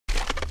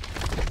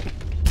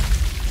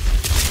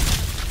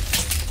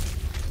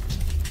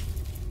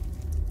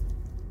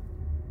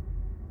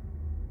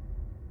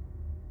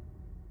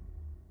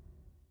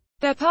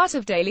They're part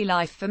of daily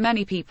life for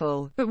many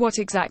people, but what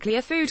exactly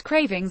are food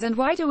cravings and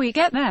why do we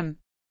get them?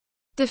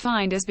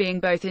 Defined as being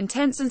both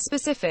intense and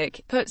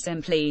specific, put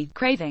simply,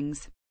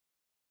 cravings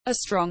are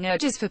strong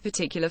urges for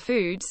particular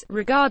foods,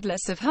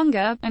 regardless of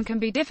hunger, and can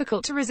be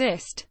difficult to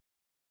resist.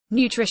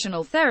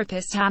 Nutritional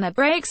therapist Hannah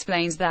Braye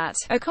explains that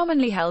a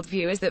commonly held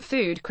view is that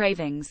food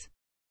cravings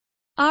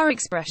are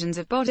expressions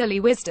of bodily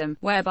wisdom,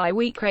 whereby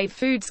we crave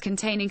foods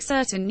containing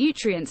certain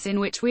nutrients in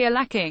which we are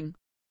lacking.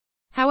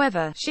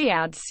 However, she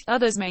adds,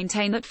 others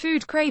maintain that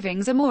food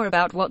cravings are more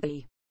about what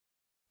the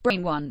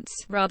brain wants,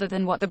 rather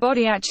than what the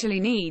body actually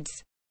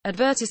needs.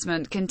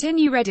 Advertisement.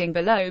 Continue reading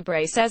below.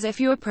 Braye says if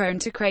you're prone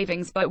to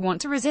cravings but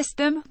want to resist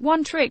them,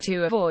 one trick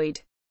to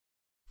avoid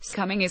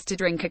succumbing is to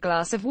drink a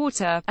glass of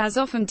water, as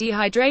often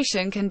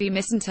dehydration can be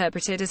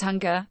misinterpreted as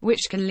hunger,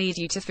 which can lead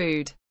you to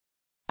food.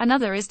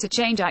 Another is to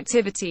change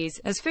activities,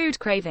 as food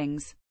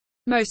cravings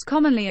most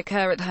commonly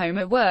occur at home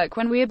or work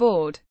when we are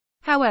bored.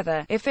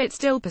 However, if it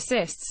still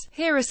persists,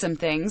 here are some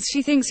things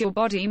she thinks your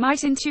body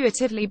might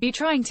intuitively be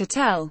trying to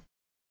tell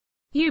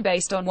you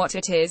based on what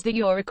it is that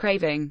you're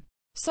craving.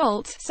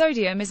 Salt.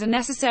 Sodium is a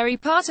necessary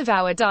part of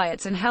our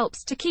diets and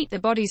helps to keep the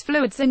body's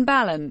fluids in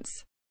balance.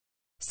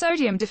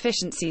 Sodium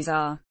deficiencies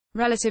are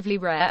relatively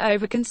rare.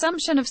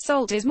 Overconsumption of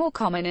salt is more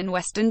common in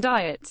Western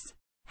diets.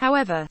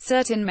 However,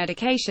 certain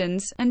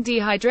medications, and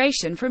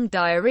dehydration from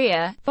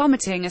diarrhea,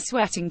 vomiting or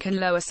sweating can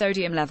lower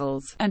sodium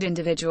levels, and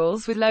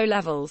individuals with low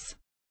levels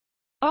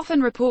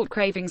often report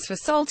cravings for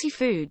salty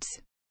foods.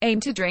 Aim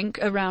to drink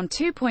around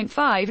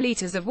 2.5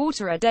 liters of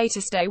water a day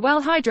to stay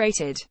well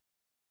hydrated.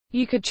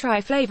 You could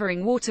try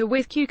flavoring water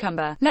with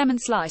cucumber, lemon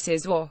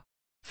slices or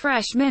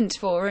fresh mint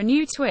for a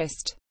new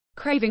twist.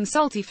 Craving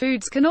salty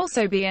foods can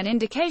also be an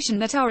indication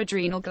that our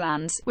adrenal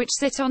glands, which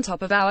sit on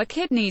top of our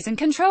kidneys and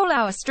control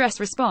our stress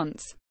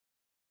response,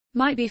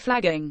 might be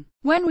flagging.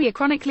 When we are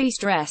chronically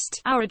stressed,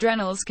 our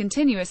adrenals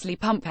continuously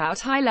pump out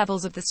high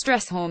levels of the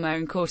stress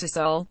hormone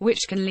cortisol,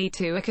 which can lead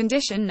to a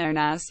condition known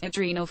as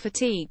adrenal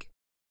fatigue.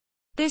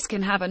 This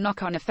can have a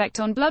knock-on effect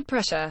on blood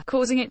pressure,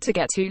 causing it to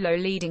get too low,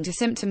 leading to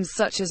symptoms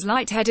such as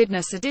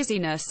lightheadedness or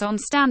dizziness on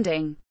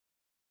standing.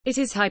 It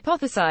is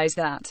hypothesized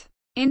that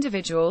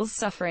individuals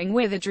suffering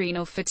with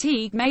adrenal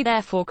fatigue may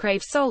therefore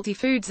crave salty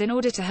foods in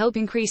order to help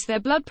increase their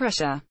blood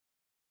pressure.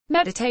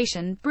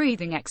 Meditation,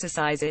 breathing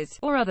exercises,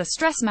 or other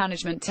stress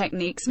management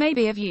techniques may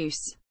be of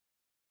use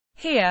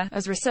here,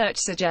 as research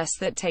suggests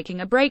that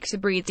taking a break to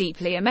breathe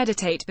deeply or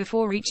meditate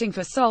before reaching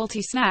for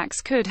salty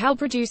snacks could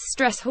help reduce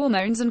stress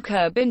hormones and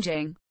curb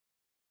binging.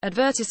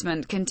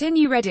 Advertisement.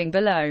 Continue reading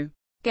below.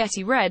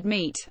 Getty red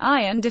meat.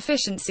 Iron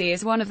deficiency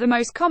is one of the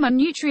most common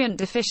nutrient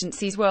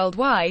deficiencies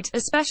worldwide,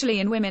 especially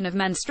in women of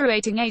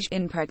menstruating age,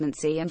 in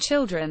pregnancy and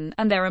children,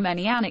 and there are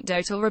many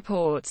anecdotal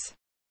reports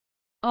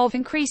of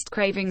increased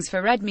cravings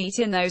for red meat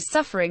in those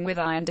suffering with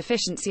iron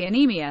deficiency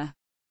anemia.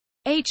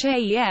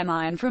 HAEM.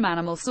 Iron from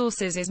animal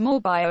sources is more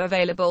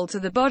bioavailable to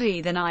the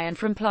body than iron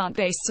from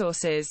plant-based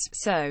sources,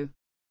 so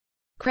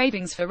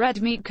cravings for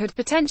red meat could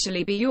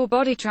potentially be your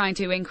body trying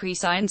to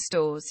increase iron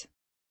stores.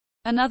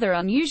 Another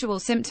unusual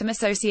symptom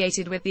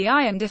associated with the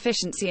iron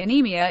deficiency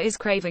anemia is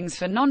cravings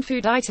for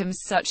non-food items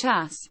such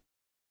as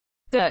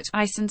dirt,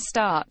 ice and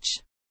starch.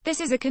 This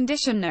is a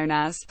condition known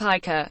as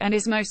pica, and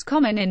is most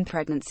common in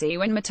pregnancy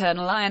when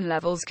maternal iron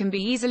levels can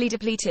be easily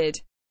depleted.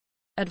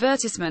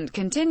 Advertisement.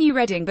 Continue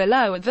reading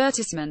below.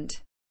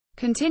 Advertisement.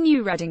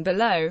 Continue reading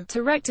below.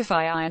 To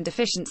rectify iron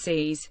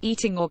deficiencies,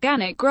 eating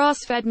organic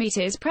grass-fed meat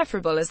is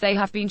preferable as they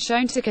have been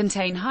shown to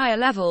contain higher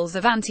levels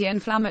of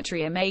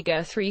anti-inflammatory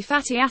omega-3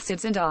 fatty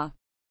acids and are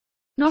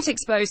not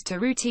exposed to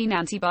routine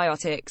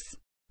antibiotics.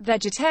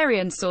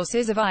 Vegetarian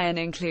sources of iron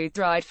include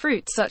dried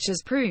fruits such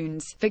as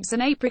prunes, figs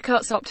and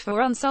apricots. Opt for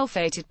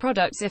unsulfated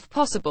products if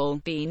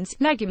possible, beans,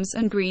 legumes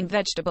and green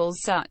vegetables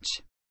such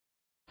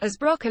as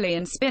broccoli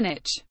and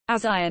spinach.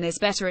 As iron is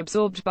better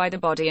absorbed by the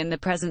body in the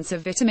presence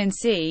of vitamin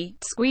C,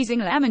 squeezing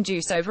lemon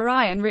juice over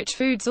iron-rich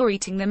foods or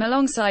eating them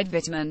alongside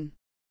vitamin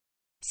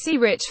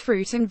C-rich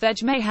fruit and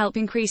veg may help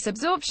increase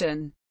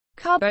absorption.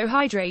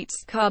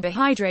 Carbohydrates.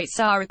 Carbohydrates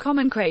are a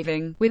common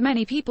craving, with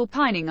many people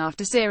pining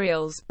after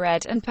cereals,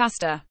 bread and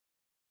pasta.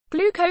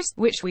 Glucose,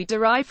 which we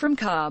derive from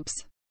carbs,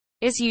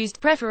 is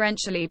used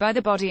preferentially by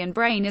the body and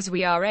brain as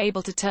we are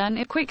able to turn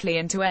it quickly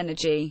into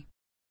energy.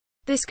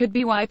 This could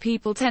be why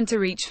people tend to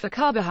reach for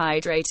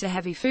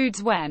carbohydrate-heavy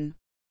foods when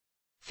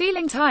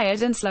feeling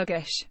tired and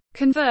sluggish.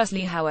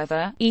 Conversely,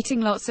 however,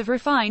 eating lots of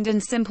refined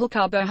and simple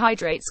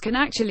carbohydrates can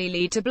actually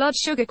lead to blood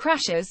sugar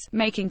crashes,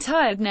 making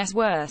tiredness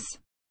worse.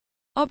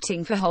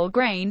 Opting for whole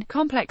grain,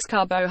 complex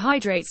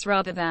carbohydrates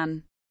rather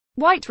than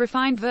white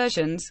refined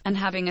versions, and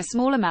having a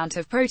small amount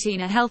of protein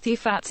and healthy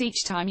fats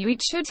each time you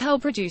eat should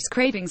help reduce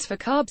cravings for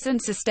carbs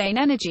and sustain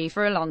energy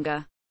for a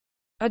longer.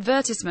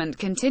 Advertisement.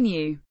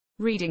 Continue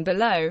reading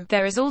below.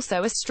 There is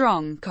also a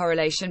strong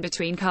correlation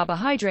between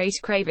carbohydrate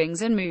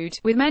cravings and mood,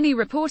 with many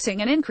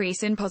reporting an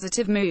increase in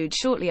positive mood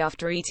shortly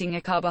after eating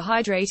a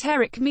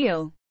carbohydrate-rich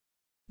meal.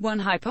 One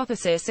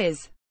hypothesis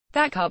is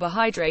that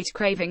carbohydrate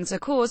cravings are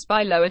caused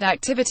by lowered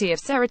activity of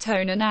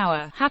serotonin,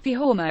 our happy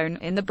hormone,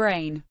 in the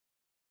brain.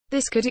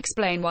 This could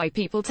explain why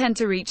people tend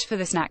to reach for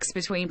the snacks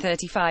between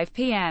 35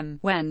 p.m.,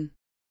 when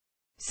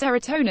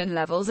serotonin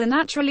levels are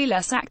naturally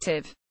less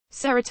active.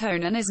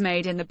 Serotonin is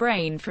made in the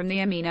brain from the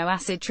amino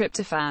acid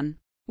tryptophan.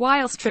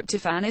 Whilst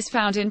tryptophan is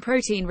found in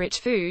protein-rich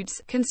foods,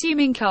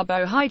 consuming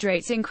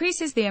carbohydrates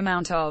increases the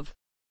amount of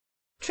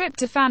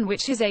tryptophan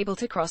which is able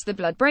to cross the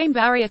blood-brain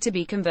barrier to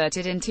be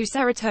converted into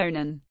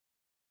serotonin.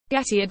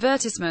 Getty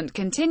Advertisement.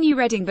 Continue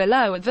reading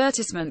below.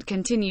 Advertisement.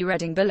 Continue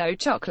reading below.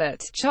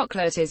 Chocolate.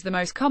 Chocolate is the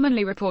most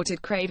commonly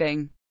reported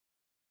craving,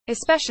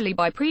 especially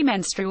by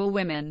premenstrual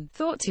women,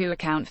 thought to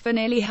account for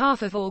nearly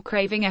half of all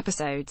craving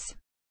episodes.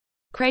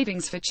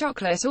 Cravings for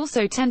chocolate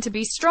also tend to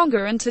be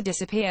stronger and to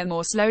disappear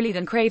more slowly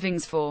than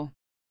cravings for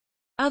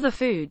other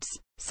foods.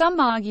 Some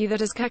argue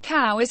that as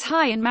cacao is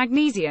high in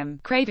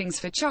magnesium, cravings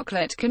for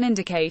chocolate can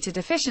indicate a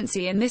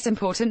deficiency in this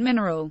important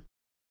mineral.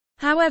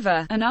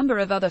 However, a number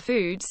of other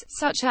foods,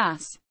 such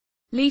as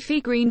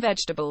leafy green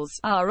vegetables,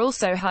 are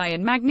also high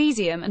in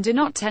magnesium and do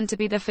not tend to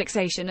be the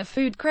fixation of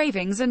food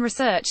cravings, and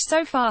research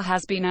so far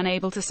has been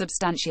unable to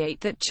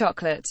substantiate that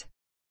chocolate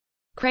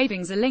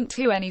cravings are linked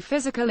to any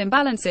physical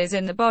imbalances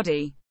in the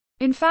body.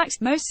 In fact,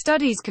 most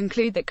studies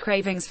conclude that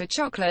cravings for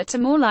chocolate are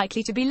more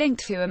likely to be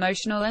linked to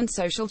emotional and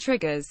social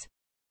triggers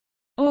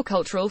or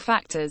cultural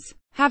factors.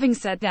 Having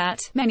said that,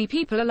 many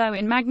people are low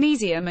in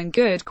magnesium and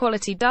good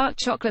quality dark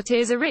chocolate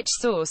is a rich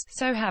source,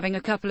 so having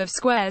a couple of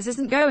squares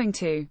isn't going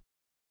to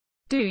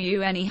do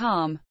you any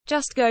harm.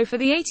 Just go for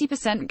the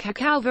 80%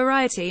 cacao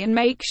variety and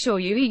make sure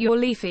you eat your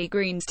leafy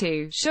greens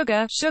too.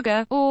 Sugar,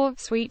 or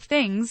sweet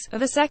things, are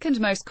the second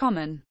most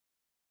common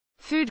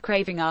food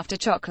craving after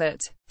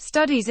chocolate.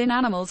 Studies in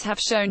animals have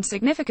shown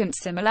significant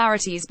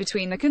similarities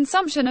between the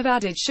consumption of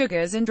added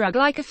sugars and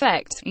drug-like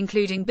effects,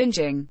 including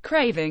binging,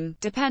 craving,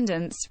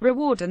 dependence,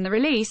 reward and the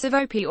release of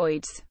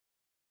opioids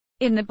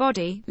in the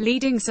body,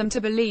 leading some to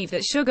believe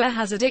that sugar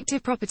has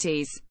addictive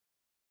properties.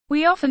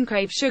 We often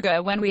crave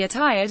sugar when we are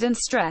tired and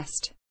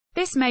stressed.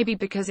 This may be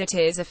because it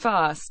is a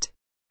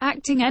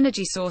fast-acting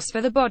energy source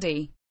for the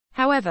body.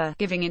 However,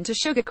 giving in to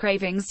sugar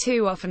cravings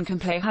too often can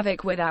play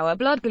havoc with our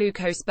blood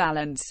glucose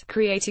balance,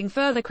 creating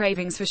further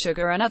cravings for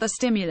sugar and other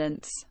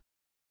stimulants,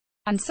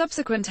 and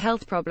subsequent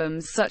health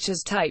problems such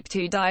as type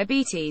 2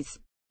 diabetes.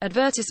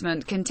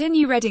 Advertisement.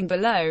 Continue reading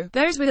below.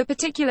 Those with a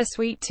particular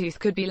sweet tooth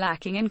could be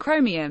lacking in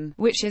chromium,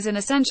 which is an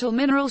essential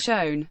mineral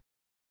shown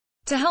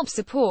to help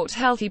support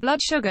healthy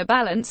blood sugar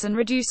balance and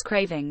reduce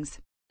cravings.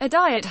 A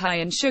diet high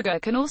in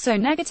sugar can also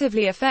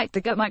negatively affect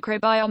the gut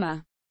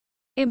microbiome.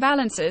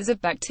 Imbalances of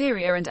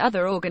bacteria and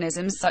other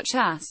organisms such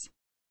as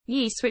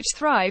yeast, which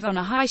thrive on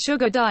a high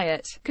sugar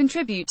diet,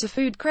 contribute to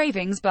food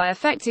cravings by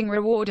affecting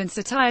reward and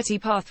satiety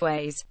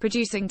pathways,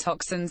 producing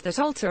toxins that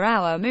alter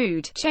our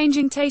mood,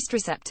 changing taste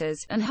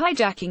receptors, and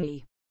hijacking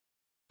the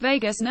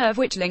vagus nerve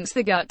which links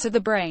the gut to the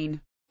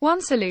brain.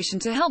 One solution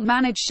to help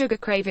manage sugar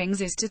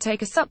cravings is to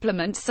take a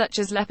supplement such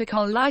as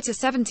Lepicol Lighter,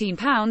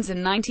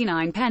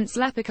 £17.99.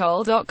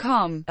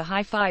 Lepicol.com, a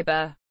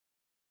high-fiber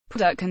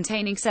product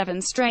containing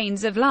 7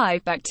 strains of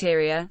live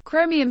bacteria,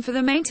 chromium for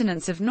the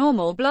maintenance of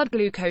normal blood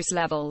glucose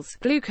levels,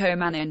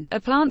 glucomannan, a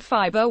plant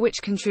fiber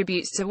which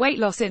contributes to weight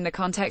loss in the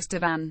context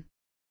of an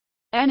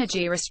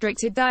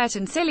energy-restricted diet,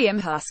 and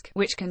psyllium husk,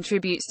 which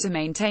contributes to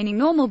maintaining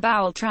normal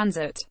bowel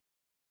transit.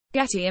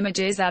 Getty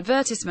Images.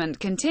 Advertisement.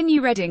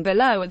 Continue reading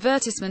below.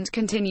 Advertisement.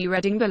 Continue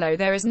reading below.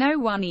 There is no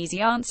one easy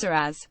answer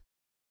as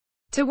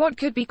to what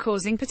could be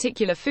causing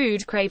particular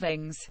food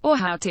cravings, or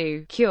how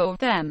to cure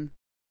them.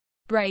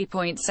 Braye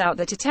points out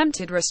that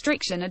attempted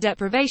restriction or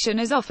deprivation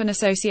is often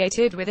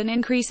associated with an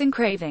increase in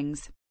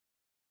cravings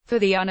for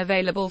the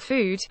unavailable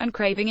food, and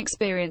craving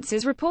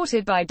experiences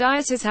reported by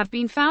dieters have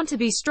been found to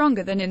be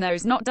stronger than in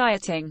those not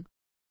dieting.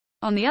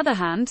 On the other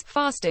hand,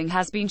 fasting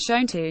has been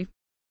shown to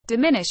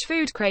diminish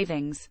food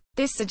cravings.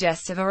 This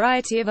suggests a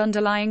variety of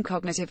underlying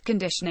cognitive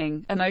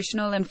conditioning,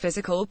 emotional and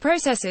physical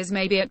processes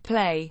may be at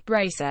play,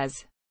 Braye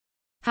says.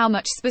 How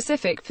much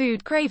specific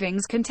food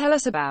cravings can tell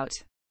us about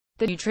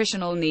the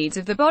nutritional needs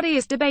of the body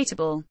is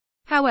debatable.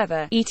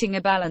 However, eating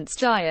a balanced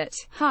diet,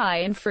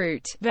 high in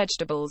fruit,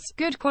 vegetables,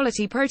 good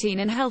quality protein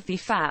and healthy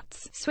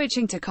fats,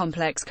 switching to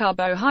complex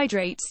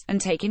carbohydrates, and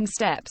taking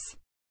steps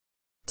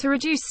to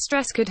reduce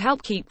stress could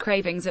help keep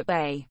cravings at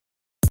bay.